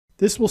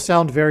This will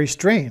sound very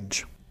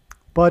strange,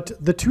 but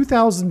the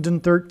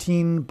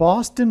 2013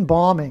 Boston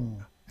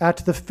bombing at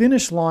the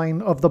finish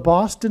line of the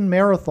Boston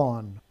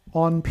Marathon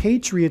on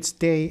Patriots'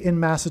 Day in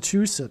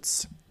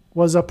Massachusetts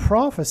was a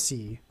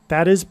prophecy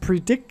that is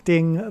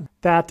predicting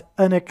that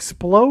an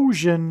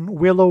explosion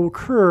will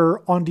occur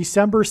on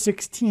December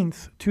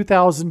 16th,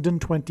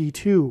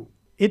 2022.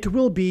 It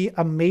will be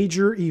a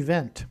major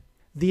event.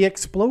 The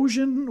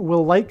explosion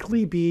will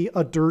likely be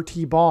a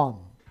dirty bomb.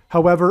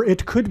 However,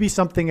 it could be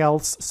something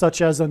else, such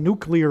as a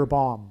nuclear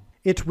bomb.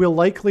 It will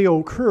likely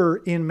occur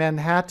in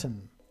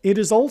Manhattan. It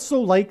is also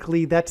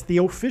likely that the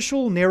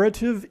official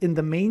narrative in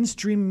the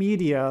mainstream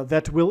media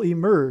that will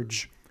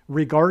emerge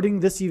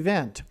regarding this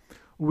event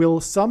will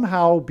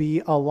somehow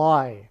be a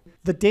lie.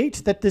 The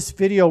date that this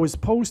video is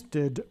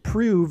posted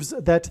proves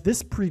that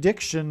this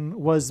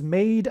prediction was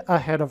made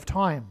ahead of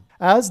time,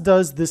 as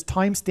does this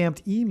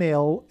timestamped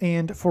email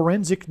and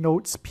forensic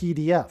notes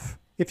PDF.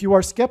 If you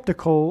are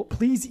skeptical,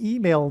 please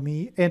email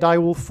me and I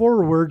will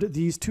forward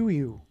these to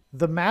you.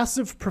 The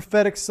massive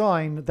prophetic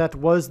sign that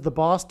was the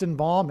Boston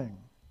bombing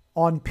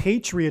on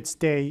Patriots'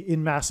 Day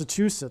in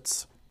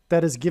Massachusetts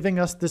that is giving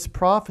us this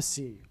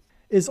prophecy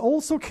is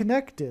also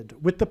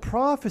connected with the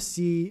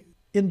prophecy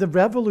in the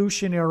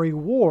Revolutionary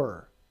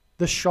War,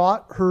 the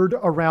shot heard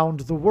around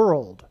the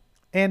world.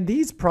 And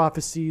these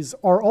prophecies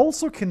are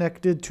also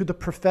connected to the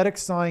prophetic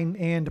sign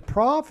and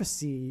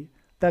prophecy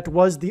that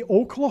was the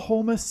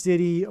Oklahoma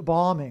City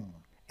bombing.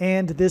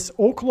 And this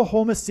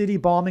Oklahoma City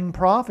bombing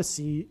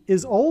prophecy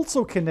is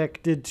also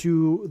connected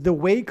to the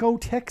WACO,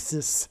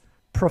 Texas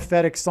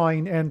prophetic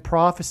sign and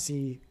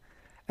prophecy.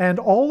 And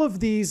all of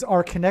these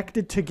are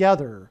connected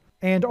together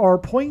and are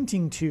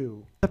pointing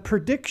to the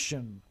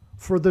prediction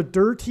for the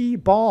dirty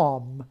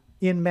bomb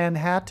in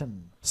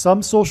Manhattan.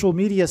 Some social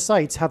media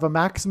sites have a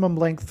maximum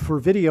length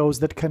for videos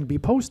that can be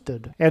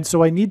posted, and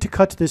so I need to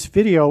cut this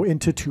video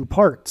into 2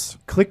 parts.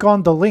 Click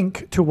on the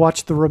link to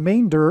watch the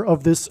remainder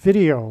of this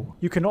video.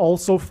 You can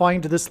also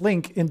find this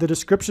link in the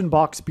description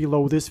box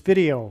below this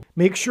video.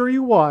 Make sure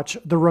you watch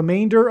the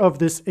remainder of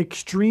this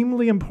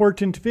extremely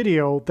important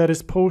video that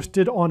is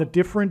posted on a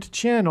different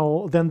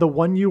channel than the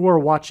one you are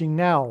watching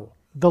now.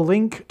 The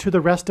link to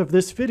the rest of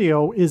this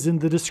video is in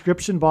the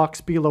description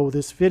box below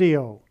this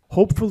video.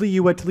 Hopefully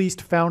you at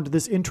least found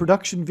this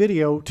introduction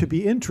video to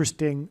be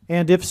interesting,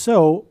 and if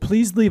so,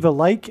 please leave a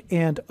like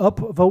and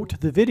upvote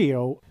the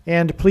video,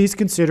 and please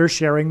consider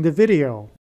sharing the video.